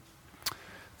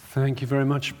Thank you very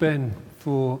much, Ben,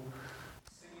 for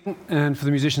singing and for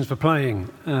the musicians for playing.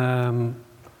 And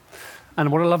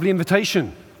what a lovely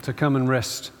invitation to come and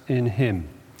rest in Him.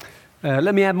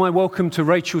 Let me add my welcome to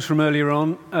Rachel's from earlier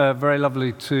on. Very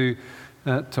lovely to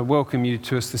welcome you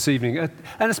to us this evening. And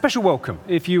a special welcome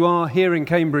if you are here in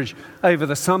Cambridge over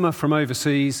the summer from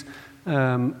overseas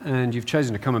and you've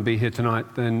chosen to come and be here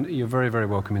tonight, then you're very, very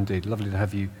welcome indeed. Lovely to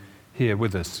have you here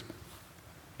with us.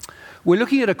 We're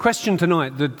looking at a question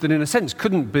tonight that in a sense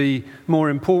couldn't be more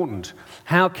important.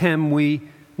 How can we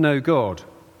know God?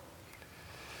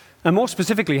 And more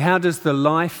specifically, how does the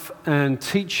life and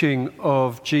teaching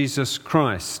of Jesus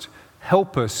Christ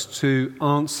help us to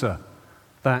answer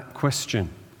that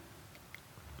question?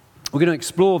 We're going to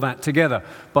explore that together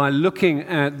by looking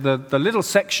at the little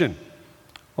section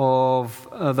of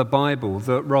the Bible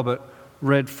that Robert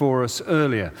read for us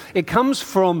earlier. It comes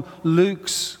from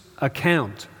Luke's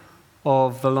account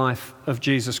of the life of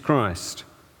Jesus Christ.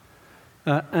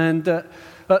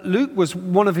 Luke was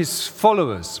one of his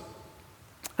followers.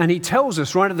 And he tells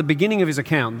us right at the beginning of his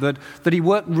account that he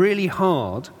worked really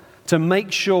hard to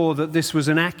make sure that this was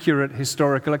an accurate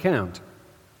historical account.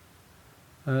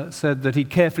 Said that he'd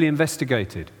carefully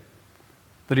investigated,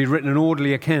 that he'd written an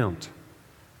orderly account,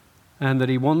 and that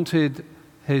he wanted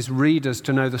his readers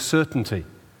to know the certainty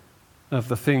of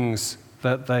the things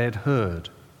that they had heard.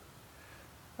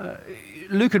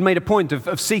 Luke had made a point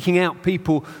of seeking out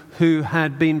people who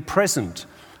had been present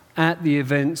at the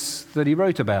events that he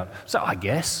wrote about. So I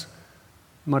guess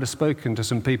might have spoken to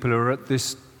some people who are at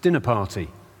this dinner party,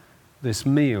 this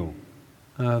meal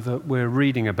that we're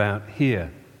reading about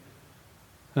here,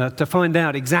 to find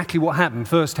out exactly what happened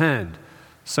firsthand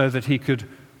so that he could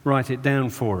write it down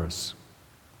for us.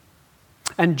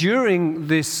 And during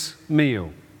this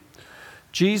meal,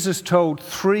 Jesus told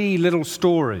 3 little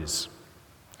stories,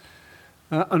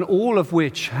 and all of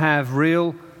which have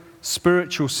real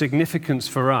spiritual significance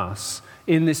for us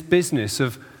in this business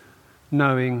of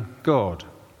knowing God.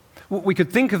 We could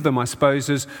think of them, I suppose,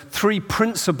 as 3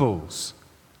 principles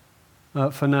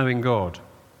for knowing God.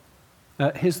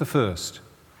 Here's the first.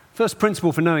 First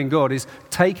principle for knowing God is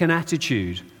take an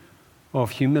attitude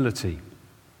of humility.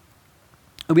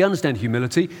 And we understand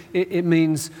humility. It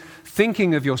means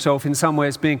thinking of yourself in some way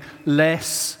as being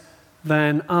less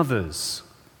than others.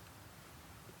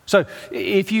 So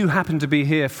if you happen to be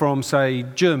here from, say,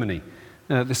 Germany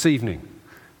this evening,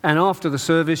 and after the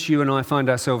service you and I find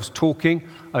ourselves talking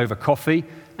over coffee,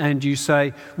 and you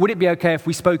say, would it be okay if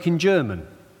we spoke in German?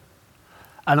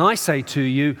 And I say to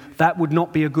you, that would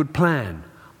not be a good plan.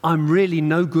 I'm really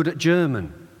no good at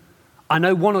German. I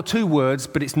know 1 or 2 words,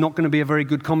 but it's not going to be a very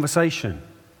good conversation.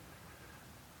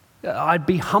 I'd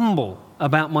be humble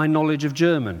about my knowledge of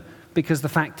German, because the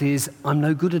fact is, I'm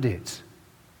no good at it.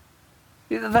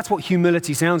 That's what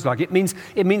humility sounds like. It means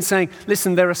saying,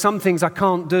 listen, there are some things I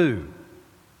can't do.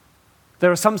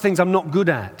 There are some things I'm not good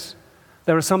at.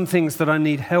 There are some things that I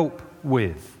need help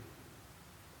with.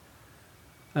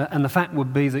 And the fact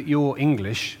would be that your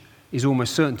English is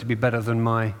almost certain to be better than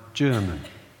my German.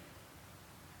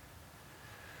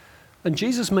 And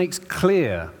Jesus makes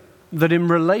clear that in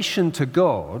relation to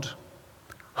God,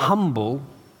 humble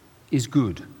is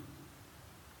good.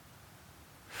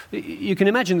 You can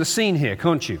imagine the scene here,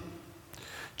 can't you?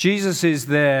 Jesus is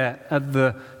there at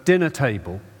the dinner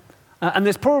table, and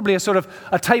there's probably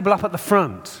a table up at the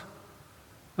front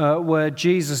where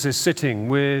Jesus is sitting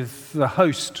with the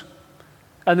host,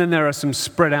 and then there are some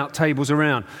spread out tables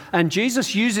around. And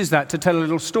Jesus uses that to tell a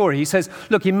little story. He says,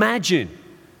 look, imagine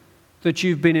that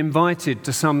you've been invited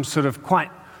to some sort of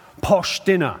quite posh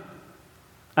dinner,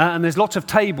 and there's lots of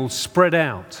tables spread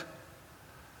out.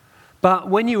 But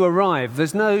when you arrive,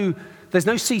 there's no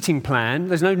seating plan,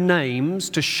 there's no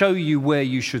names to show you where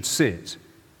you should sit.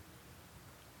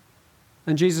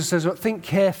 And Jesus says, well, think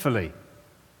carefully.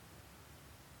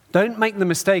 Don't make the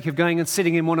mistake of going and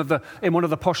sitting in one of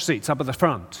the posh seats up at the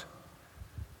front.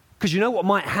 Because you know what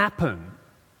might happen?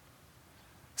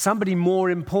 Somebody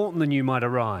more important than you might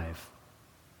arrive.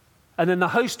 And then the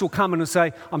host will come and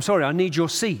say, I'm sorry, I need your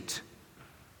seat.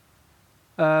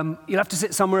 You'll have to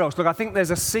sit somewhere else. Look, I think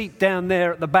there's a seat down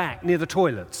there at the back near the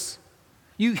toilets.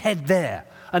 You head there.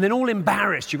 And then all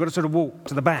embarrassed, you've got to sort of walk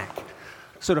to the back,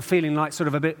 sort of feeling like sort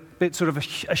of a bit sort of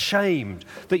ashamed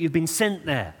that you've been sent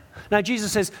there. Now,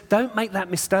 Jesus says, don't make that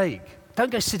mistake.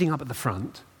 Don't go sitting up at the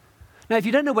front. Now, if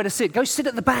you don't know where to sit, go sit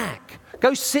at the back.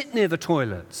 Go sit near the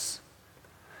toilets.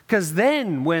 Because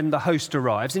then when the host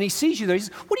arrives and he sees you there, he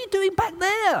says, what are you doing back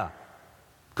there?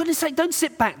 Goodness sake, don't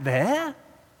sit back there.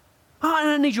 Oh,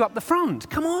 I need you up the front.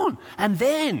 Come on. And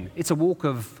then it's a walk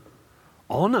of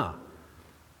honor.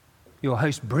 your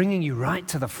host bringing you right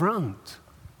to the front.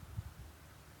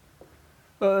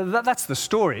 That's the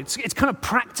story. It's kind of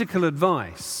practical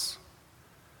advice,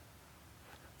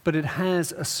 but it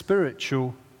has a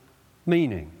spiritual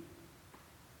meaning.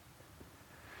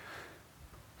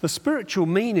 The spiritual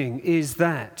meaning is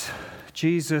that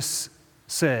Jesus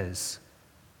says,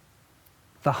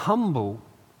 the humble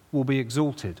will be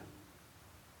exalted,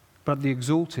 but the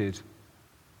exalted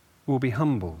will be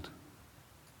humbled.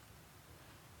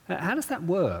 How does that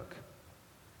work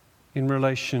in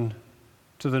relation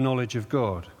to the knowledge of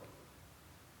God?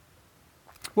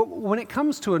 Well, when it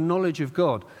comes to a knowledge of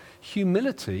God,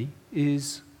 humility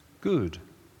is good.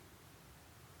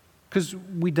 Because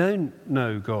we don't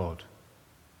know God.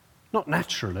 Not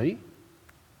naturally.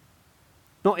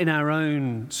 Not in our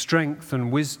own strength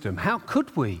and wisdom. How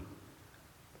could we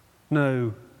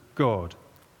know God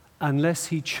unless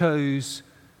he chose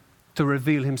to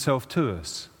reveal himself to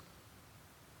us?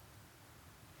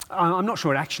 I'm not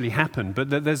sure it actually happened, but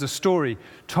there's a story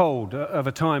told of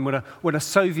a time when a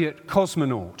Soviet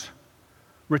cosmonaut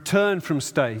returned from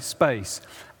space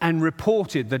and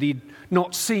reported that he'd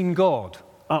not seen God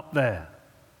up there.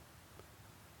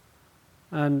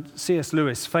 And C.S.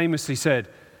 Lewis famously said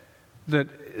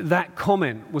that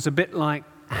comment was a bit like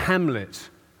Hamlet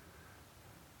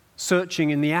searching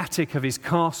in the attic of his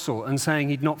castle and saying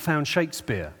he'd not found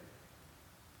Shakespeare.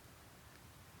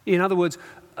 In other words,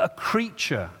 a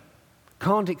creature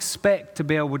can't expect to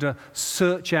be able to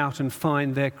search out and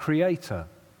find their creator.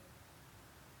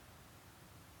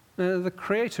 The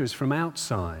creator is from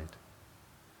outside.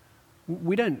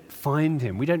 We don't find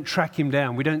him, we don't track him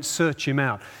down, we don't search him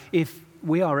out. If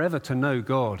we are ever to know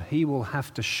God, he will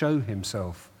have to show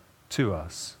himself to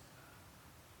us.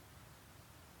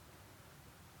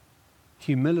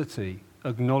 Humility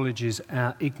acknowledges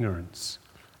our ignorance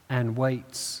and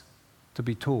waits to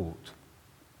be taught.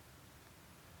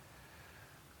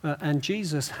 And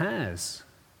Jesus has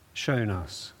shown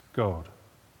us God.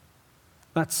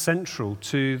 That's central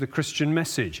to the Christian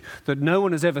message, that no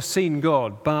one has ever seen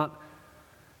God, but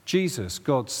Jesus,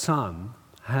 God's Son,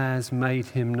 has made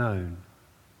him known.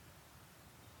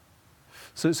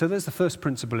 So there's the first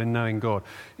principle in knowing God.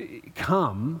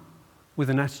 Come with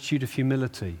an attitude of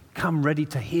humility. Come ready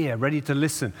to hear, ready to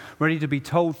listen, ready to be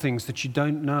told things that you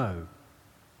don't know.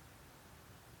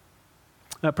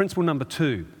 Now, principle number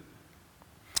 2.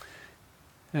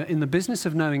 In the business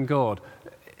of knowing God,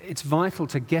 it's vital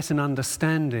to get an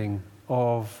understanding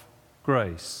of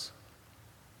grace.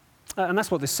 And that's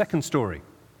what this second story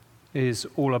is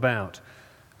all about.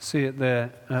 See it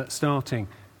there starting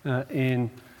in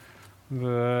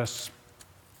verse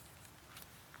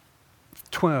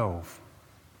 12.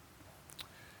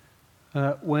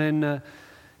 When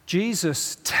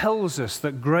Jesus tells us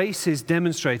that grace is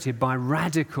demonstrated by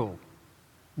radical,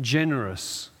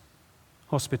 generous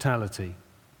hospitality.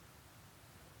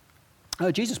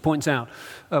 Jesus points out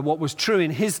what was true in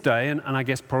his day, and I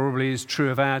guess probably is true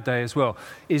of our day as well,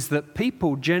 is that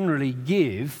people generally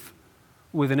give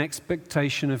with an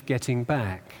expectation of getting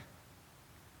back.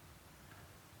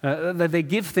 They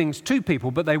give things to people,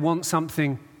 but they want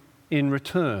something in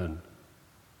return.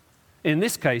 In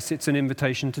this case, it's an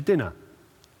invitation to dinner.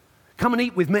 Come and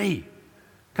eat with me.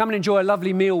 Come and enjoy a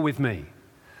lovely meal with me.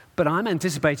 But I'm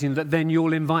anticipating that then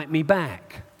you'll invite me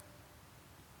back.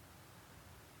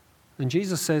 And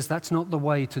Jesus says that's not the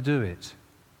way to do it.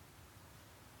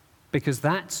 Because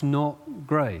that's not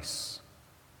grace.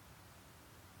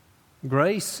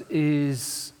 Grace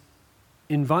is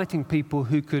inviting people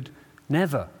who could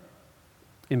never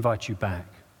invite you back.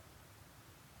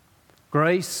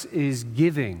 Grace is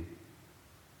giving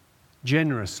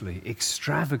generously,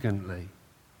 extravagantly.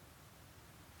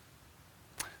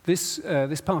 This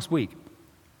past week,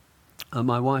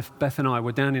 my wife Beth and I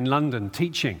were down in London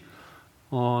teaching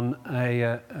on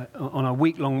a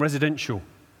week-long residential,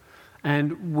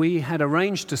 and we had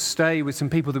arranged to stay with some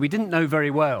people that we didn't know very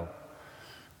well,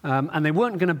 and they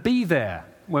weren't going to be there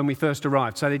when we first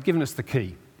arrived, so they'd given us the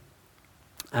key,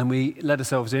 and we let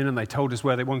ourselves in, and they told us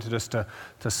where they wanted us to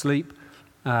sleep,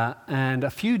 and a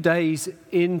few days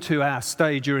into our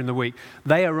stay during the week,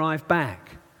 they arrived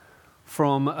back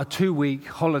from a 2-week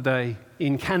holiday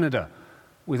in Canada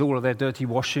with all of their dirty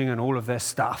washing and all of their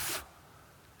stuff.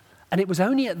 And it was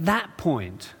only at that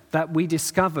point that we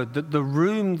discovered that the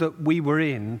room that we were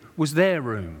in was their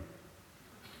room.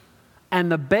 And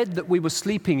the bed that we were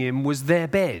sleeping in was their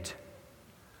bed.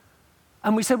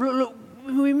 And we said, look,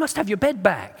 we must have your bed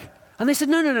back. And they said,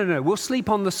 no, we'll sleep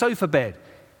on the sofa bed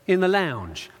in the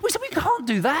lounge. We said, we can't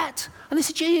do that. And they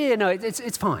said, yeah, no,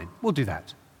 it's fine. We'll do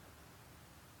that.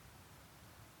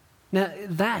 Now,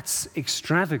 that's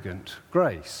extravagant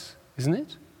grace, isn't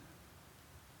it?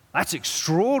 That's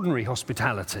extraordinary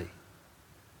hospitality.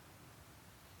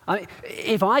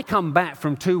 If I come back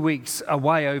from 2 weeks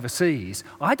away overseas,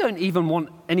 I don't even want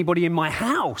anybody in my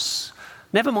house,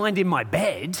 never mind in my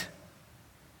bed.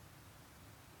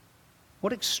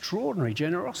 What extraordinary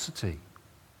generosity.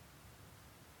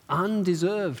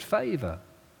 Undeserved favor,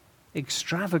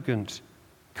 extravagant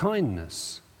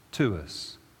kindness to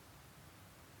us.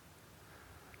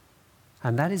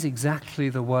 And that is exactly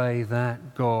the way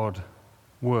that God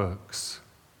works.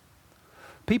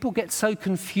 People get so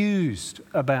confused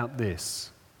about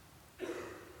this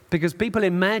because people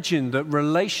imagine that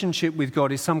relationship with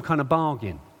God is some kind of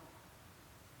bargain.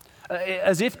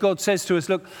 As if God says to us,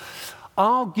 look,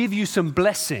 I'll give you some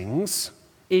blessings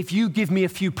if you give me a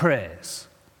few prayers.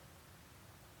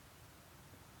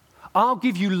 I'll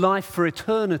give you life for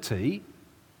eternity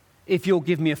if you'll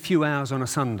give me a few hours on a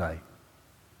Sunday.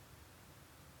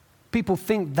 People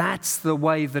think that's the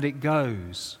way that it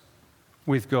goes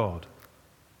with God.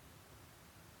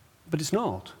 But it's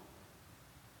not.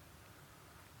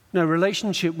 No,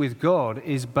 relationship with God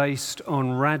is based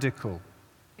on radical,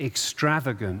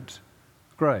 extravagant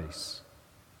grace.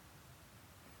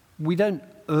 We don't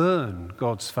earn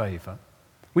God's favor.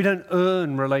 We don't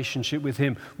earn relationship with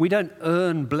Him. We don't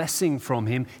earn blessing from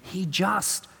Him. He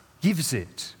just gives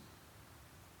it.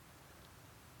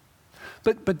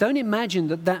 But don't imagine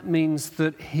that that means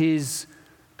that His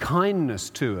kindness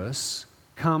to us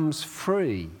comes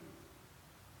free.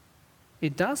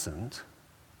 It doesn't.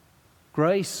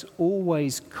 Grace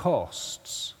always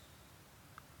costs.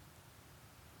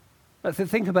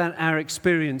 Think about our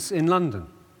experience in London.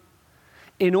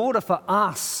 In order for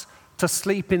us to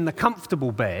sleep in the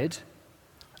comfortable bed,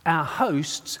 our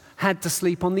hosts had to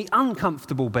sleep on the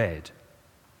uncomfortable bed.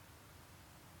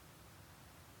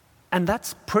 And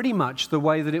that's pretty much the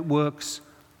way that it works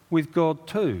with God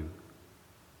too.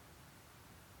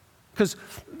 Because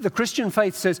the Christian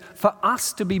faith says for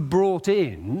us to be brought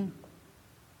in,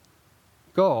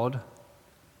 God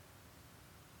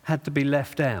had to be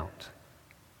left out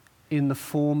in the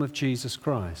form of Jesus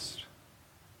Christ.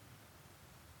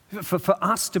 For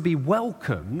us to be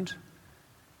welcomed,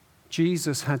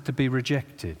 Jesus had to be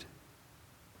rejected.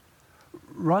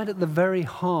 Right at the very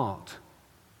heart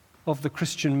of the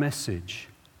Christian message,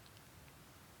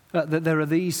 that there are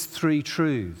these three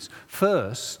truths.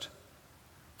 First,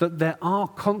 that there are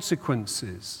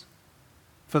consequences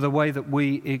for the way that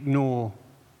we ignore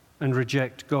and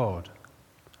reject God.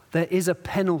 There is a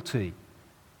penalty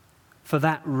for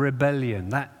that rebellion,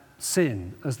 that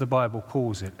sin, as the Bible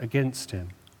calls it, against Him.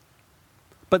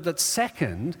 But that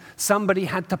second, somebody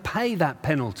had to pay that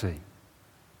penalty.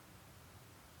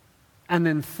 And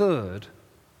then third,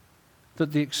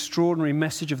 that the extraordinary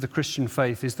message of the Christian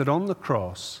faith is that on the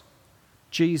cross,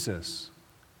 Jesus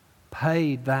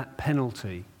paid that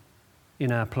penalty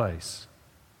in our place.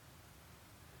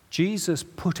 Jesus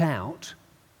put out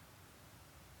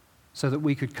so that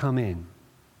we could come in.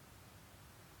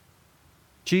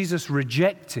 Jesus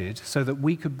rejected so that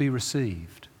we could be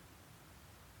received.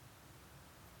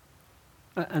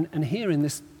 And here in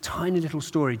this tiny little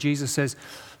story, Jesus says,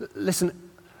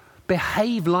 listen,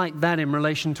 behave like that in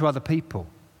relation to other people.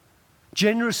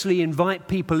 Generously invite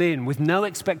people in with no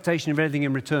expectation of anything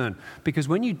in return. Because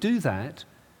when you do that,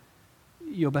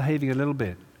 you're behaving a little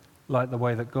bit like the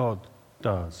way that God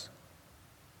does,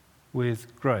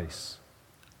 with grace,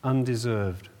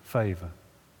 undeserved favor.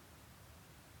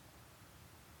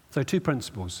 So 2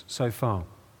 principles so far.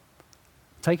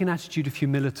 Take an attitude of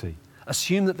humility.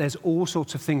 Assume that there's all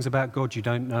sorts of things about God you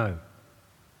don't know,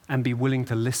 and be willing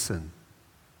to listen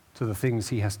to the things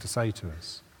He has to say to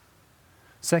us.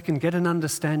 Second, get an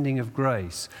understanding of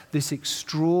grace, this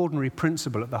extraordinary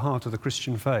principle at the heart of the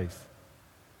Christian faith,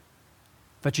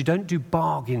 that you don't do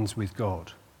bargains with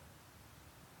God,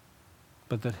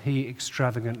 but that He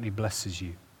extravagantly blesses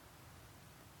you.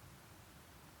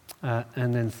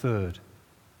 And then third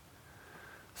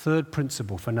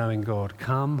principle for knowing God,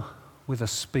 come with a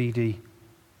speedy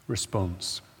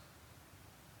response.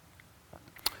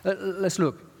 Let's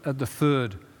look at the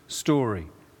third story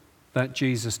that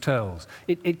Jesus tells.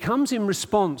 It comes in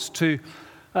response to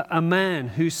a man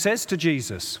who says to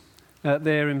Jesus,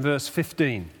 there in verse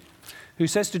 15, who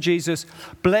says to Jesus,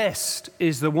 "Blessed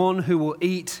is the one who will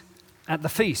eat at the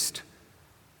feast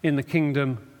in the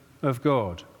kingdom of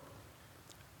God."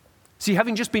 See,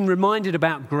 having just been reminded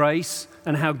about grace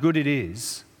and how good it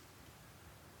is,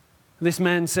 this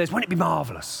man says, won't it be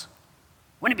marvelous?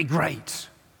 Won't it be great?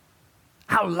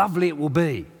 How lovely it will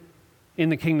be in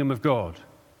the kingdom of God.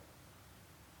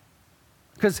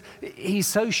 Because he's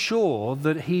so sure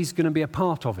that he's going to be a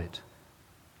part of it.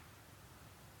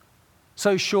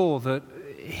 so sure that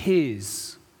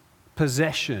his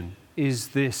possession is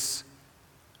this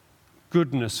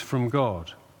goodness from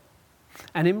God.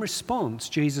 And in response,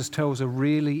 Jesus tells a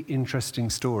really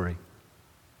interesting story.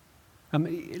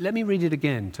 Let me read it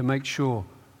again to make sure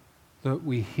that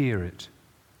we hear it.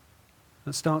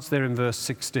 It starts there in verse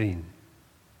 16.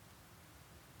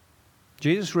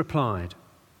 Jesus replied,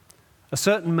 "A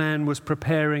certain man was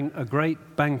preparing a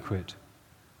great banquet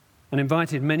and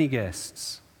invited many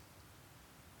guests.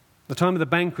 The time of the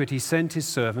banquet, he sent his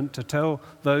servant to tell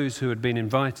those who had been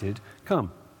invited,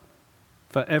 'Come,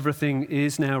 for everything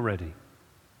is now ready.'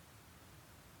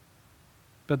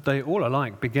 But they all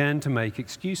alike began to make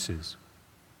excuses.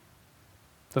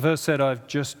 The first said, 'I've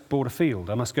just bought a field.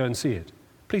 I must go and see it.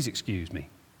 Please excuse me.'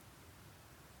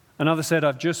 Another said,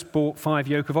 'I've just bought 5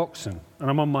 yoke of oxen, and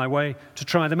I'm on my way to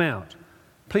try them out.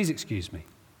 Please excuse me.'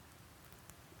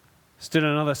 Still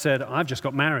another said, 'I've just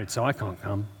got married, so I can't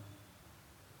come.'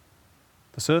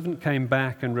 The servant came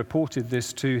back and reported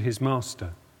this to his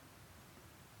master.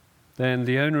 Then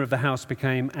the owner of the house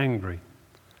became angry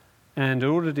and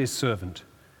ordered his servant,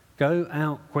 'Go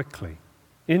out quickly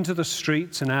into the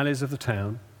streets and alleys of the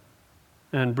town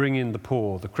and bring in the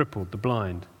poor, the crippled, the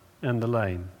blind, and the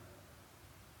lame.'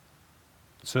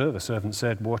 'Sir,' the servant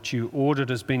said, 'what you ordered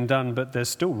has been done, but there's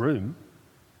still room.'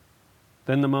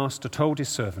 Then the master told his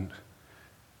servant,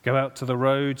 'Go out to the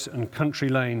roads and country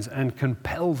lanes and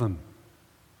compel them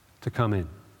to come in,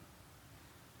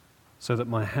 so that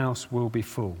my house will be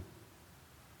full.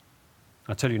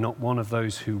 I tell you, not one of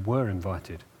those who were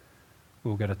invited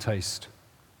will get a taste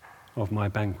of my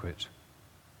banquet.'"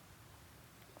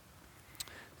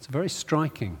 It's a very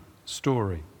striking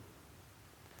story.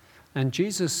 And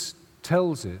Jesus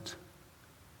tells it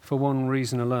for one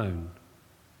reason alone: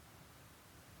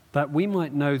 that we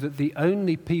might know that the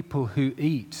only people who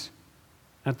eat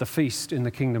at the feast in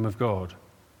the kingdom of God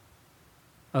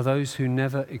are those who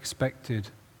never expected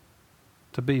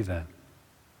to be there.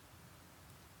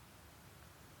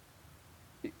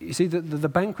 You see, the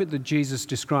banquet that Jesus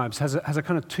describes has a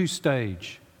kind of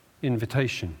 2-stage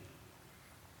invitation.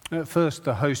 At first,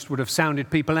 the host would have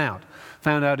sounded people out,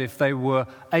 found out if they were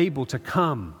able to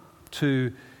come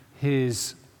to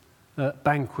his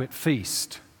banquet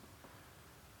feast.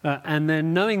 And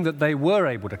then, knowing that they were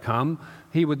able to come,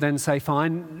 he would then say,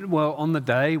 "Fine, well, on the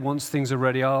day, once things are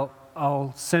ready,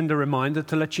 I'll send a reminder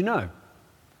to let you know,"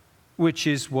 which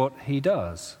is what he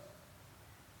does.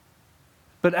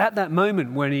 But at that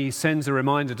moment when he sends a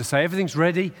reminder to say, "Everything's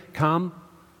ready, come,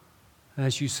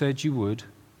 as you said you would,"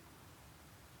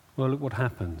 well, look what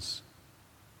happens.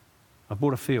 "I've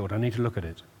bought a field, I need to look at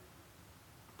it.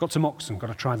 Got some oxen, got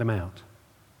to try them out.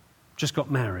 Just got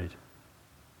married."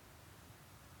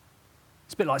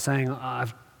 It's a bit like saying,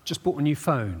 "I've just bought a new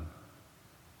phone.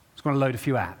 It's got to load a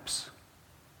few apps.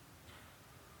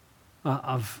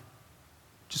 I've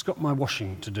just got my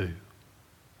washing to do.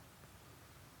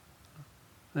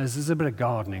 There's a bit of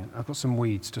gardening. I've got some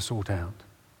weeds to sort out."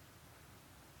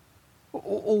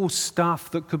 All stuff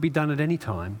that could be done at any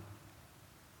time.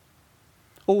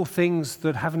 All things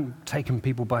that haven't taken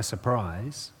people by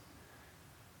surprise.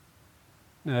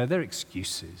 No, they're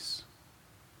excuses.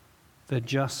 They're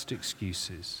just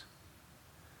excuses.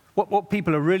 What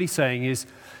people are really saying is,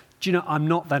 "Do you know, I'm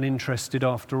not that interested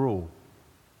after all.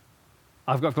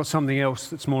 I've got something else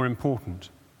that's more important."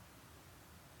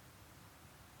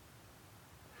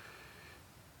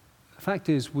 The fact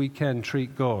is, we can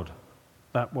treat God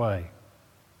that way.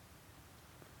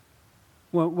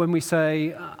 Well, when we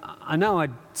say, "I know I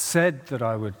said that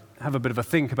I would have a bit of a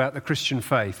think about the Christian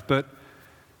faith, but,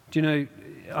 do you know,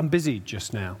 I'm busy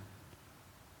just now.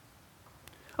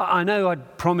 I know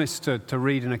I'd promised to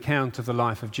read an account of the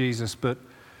life of Jesus, but,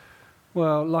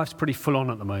 well, life's pretty full on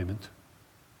at the moment."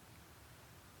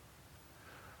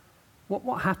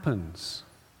 What happens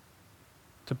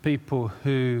to people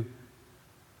who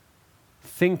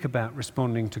think about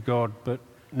responding to God but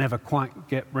never quite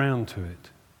get round to it?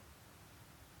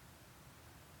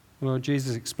 Well,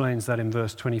 Jesus explains that in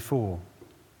verse 24.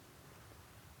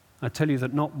 "I tell you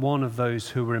that not one of those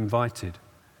who were invited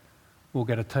will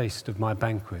get a taste of my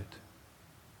banquet."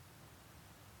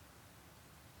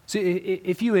 See,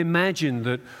 if you imagine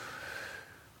that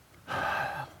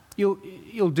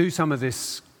you'll do some of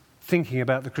this thinking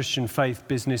about the Christian faith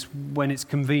business when it's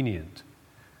convenient,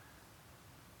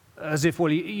 as if,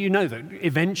 well, you know that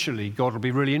eventually God will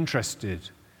be really interested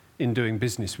in doing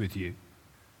business with you.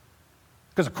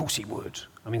 Because of course he would.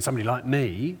 I mean, somebody like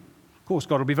me, of course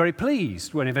God will be very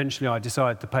pleased when eventually I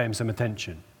decide to pay him some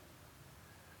attention.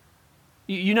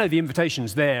 You know the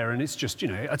invitation's there, and it's just,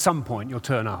 at some point you'll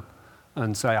turn up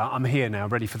and say, "I'm here now,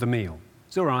 ready for the meal.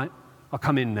 It's all right. I'll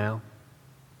come in now.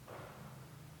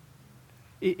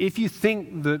 If you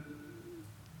think that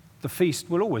the feast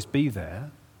will always be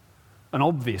there, and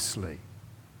obviously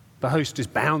the host is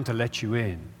bound to let you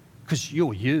in because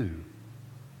you're you,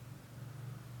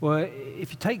 well,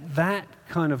 if you take that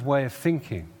kind of way of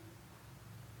thinking,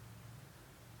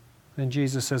 then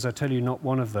Jesus says, I tell you, not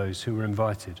one of those who were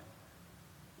invited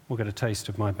will get a taste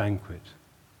of my banquet.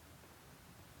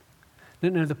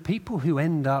 No, the people who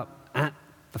end up at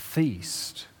the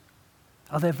feast,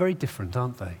 they're very different,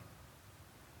 aren't they?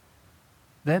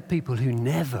 They're people who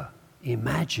never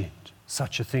imagined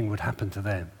such a thing would happen to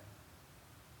them,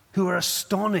 who are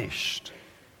astonished.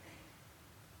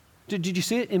 Did you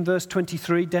see it in verse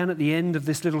 23, down at the end of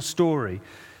this little story?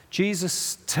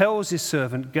 Jesus tells his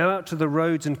servant, go out to the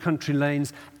roads and country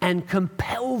lanes and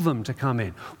compel them to come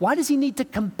in. Why does he need to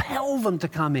compel them to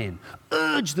come in,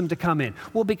 urge them to come in?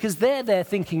 Well, because they're there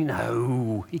thinking,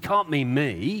 no, he can't mean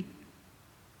me.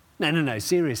 No,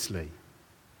 seriously.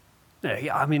 No,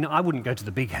 I mean, I wouldn't go to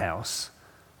the big house.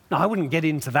 No, I wouldn't get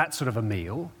into that sort of a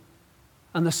meal.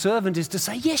 And the servant is to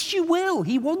say, yes, you will.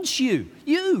 He wants you.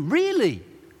 You, really.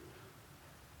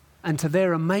 And to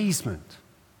their amazement,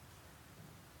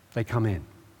 they come in.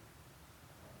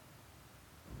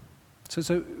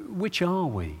 So which are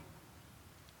we?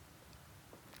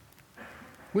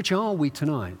 Which are we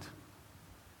tonight?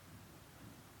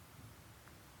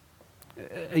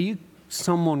 Are you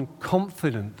someone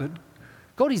confident that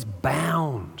God is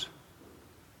bound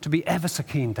to be ever so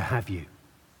keen to have you?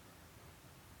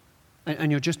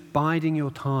 And you're just biding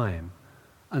your time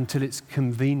until it's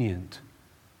convenient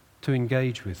to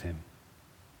engage with him?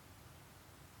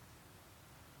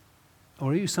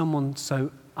 Or are you someone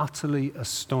so utterly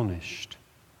astonished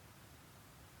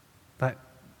that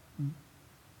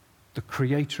the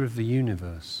creator of the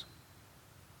universe,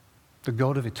 the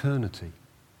God of eternity,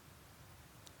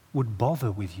 would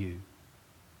bother with you?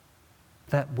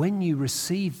 That when you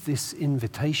receive this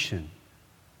invitation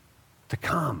to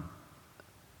come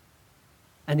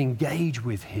and engage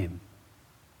with him,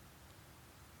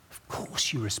 of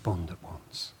course you respond at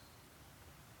once.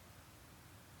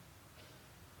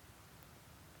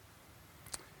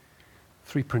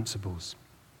 Three principles.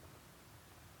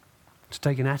 To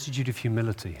take an attitude of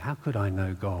humility. How could I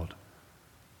know God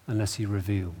unless he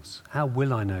reveals? How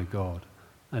will I know God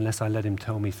unless I let him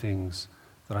tell me things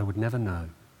that I would never know?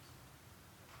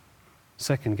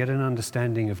 Second, get an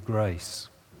understanding of grace.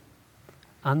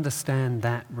 Understand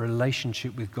that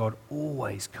relationship with God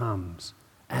always comes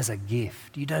as a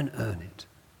gift. You don't earn it.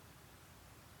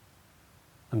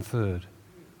 And third,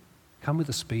 come with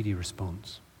a speedy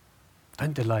response.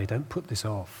 Don't delay, don't put this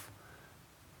off.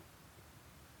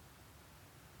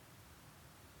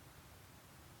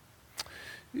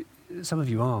 Some of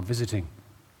you are visiting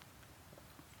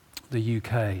the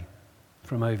UK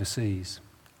from overseas.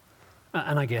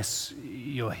 And I guess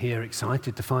you're here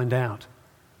excited to find out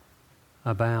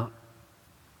about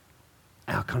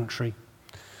our country,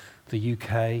 the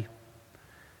UK,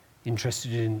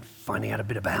 interested in finding out a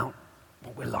bit about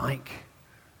what we're like,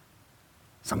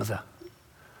 some of the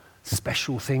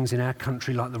special things in our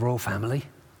country like the royal family.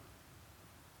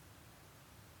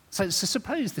 So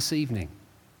suppose this evening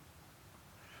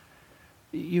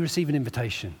you receive an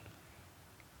invitation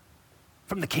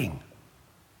from the king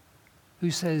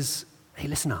who says, hey,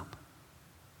 listen up.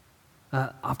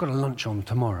 I've got a lunch on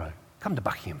tomorrow. Come to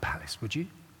Buckingham Palace, would you?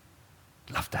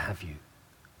 Love to have you.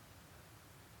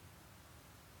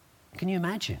 Can you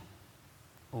imagine?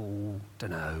 Oh,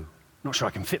 don't know. Not sure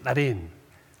I can fit that in.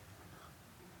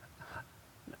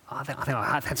 I think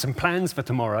I had some plans for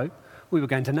tomorrow. We were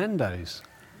going to Nando's.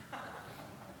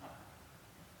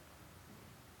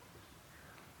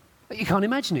 But you can't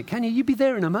imagine it, can you? You'd be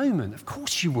there in a moment. Of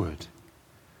course you would.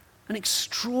 An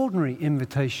extraordinary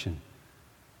invitation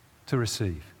to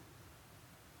receive.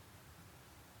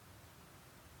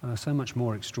 So much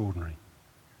more extraordinary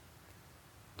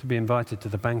to be invited to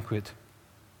the banquet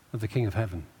of the King of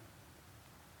Heaven.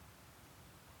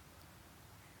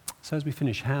 So as we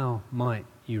finish, how might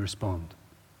you respond?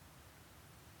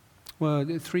 Well,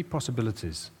 there are three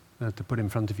possibilities to put in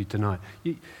front of you tonight.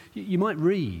 You might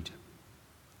read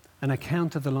an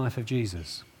account of the life of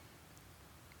Jesus.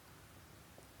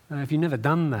 If you've never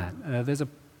done that, there's a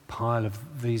pile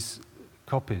of these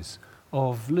copies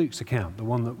of Luke's account, the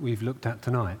one that we've looked at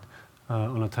tonight,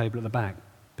 on a table at the back.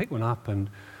 Pick one up and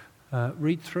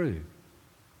read through.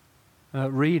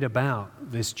 Read about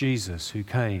this Jesus who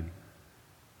came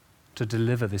to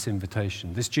deliver this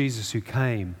invitation, this Jesus who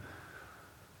came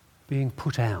being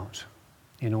put out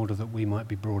in order that we might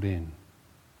be brought in.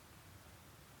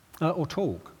 Or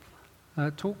talk.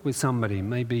 Talk with somebody.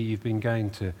 Maybe you've been going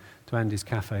to to Andy's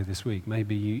Cafe this week.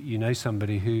 Maybe you know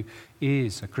somebody who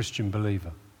is a Christian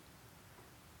believer.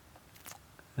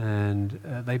 And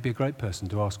they'd be a great person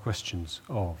to ask questions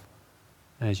of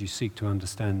as you seek to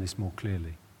understand this more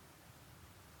clearly.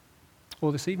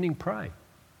 Or this evening, pray.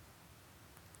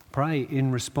 Pray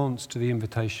in response to the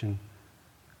invitation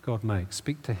God makes.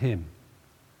 Speak to him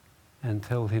and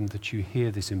tell him that you hear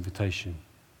this invitation.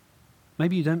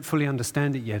 Maybe you don't fully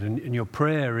understand it yet, and your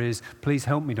prayer is, please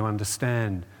help me to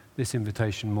understand this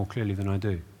invitation more clearly than I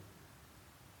do.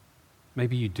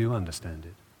 Maybe you do understand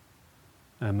it.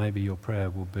 And maybe your prayer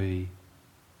will be,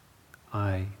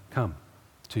 I come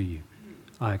to you.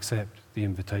 I accept the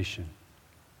invitation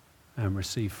and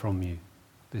receive from you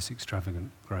this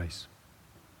extravagant grace.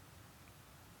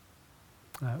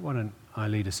 Why don't I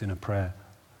lead us in a prayer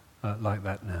like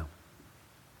that now?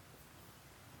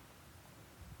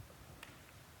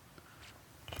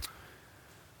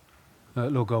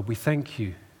 Lord God, we thank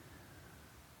you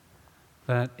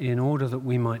that in order that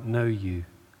we might know you,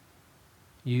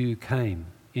 you came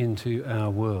into our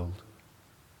world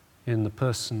in the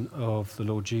person of the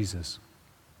Lord Jesus.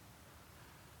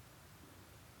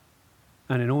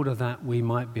 And in order that we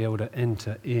might be able to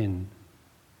enter in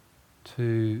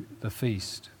to the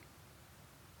feast,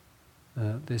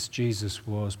 this Jesus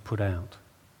was put out.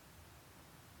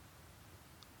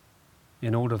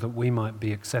 In order that we might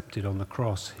be accepted on the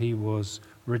cross, he was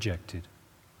rejected,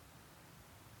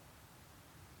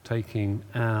 taking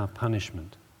our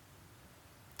punishment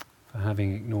for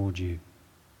having ignored you.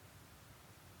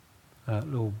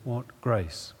 Lord, what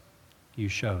grace you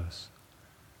show us.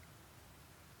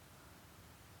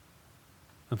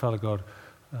 And Father God,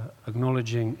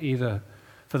 acknowledging either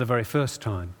for the very first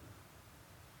time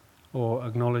or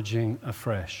acknowledging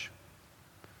afresh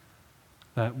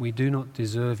that we do not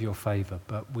deserve your favor,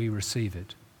 but we receive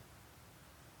it.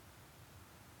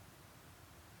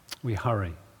 We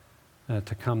hurry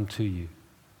to come to you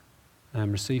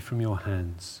and receive from your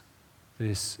hands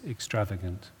this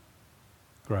extravagant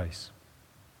grace,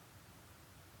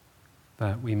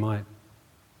 that we might,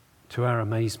 to our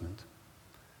amazement,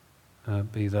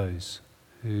 be those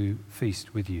who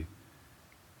feast with you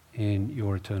in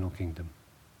your eternal kingdom.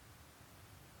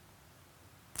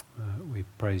 We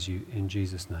praise you in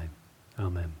Jesus' name.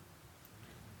 Amen.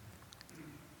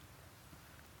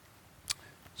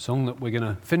 Song that we're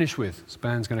going to finish with. This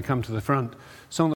band's going to come to the front. Song